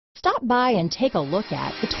Stop by and take a look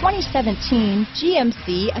at the 2017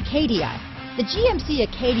 GMC Acadia. The GMC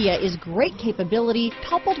Acadia is great capability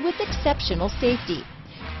coupled with exceptional safety.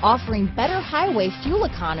 Offering better highway fuel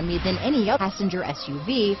economy than any other passenger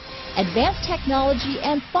SUV, advanced technology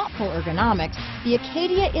and thoughtful ergonomics, the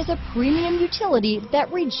Acadia is a premium utility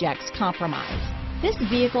that rejects compromise. This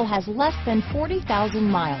vehicle has less than 40,000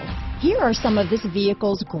 miles. Here are some of this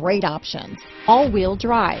vehicle's great options: all-wheel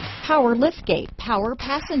drive, power liftgate, power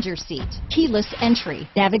passenger seat, keyless entry,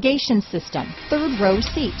 navigation system, third row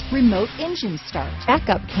seat, remote engine start,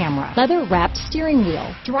 backup camera, leather-wrapped steering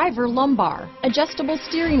wheel, driver lumbar, adjustable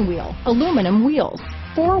steering wheel, aluminum wheels,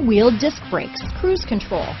 four-wheel disc brakes, cruise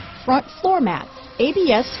control, front floor mats,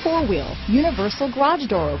 ABS four-wheel, universal garage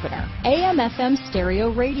door opener, AM/FM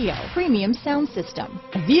stereo radio, premium sound system.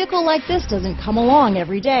 A vehicle like this doesn't come along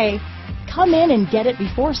every day. Come in and get it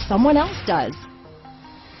before someone else does.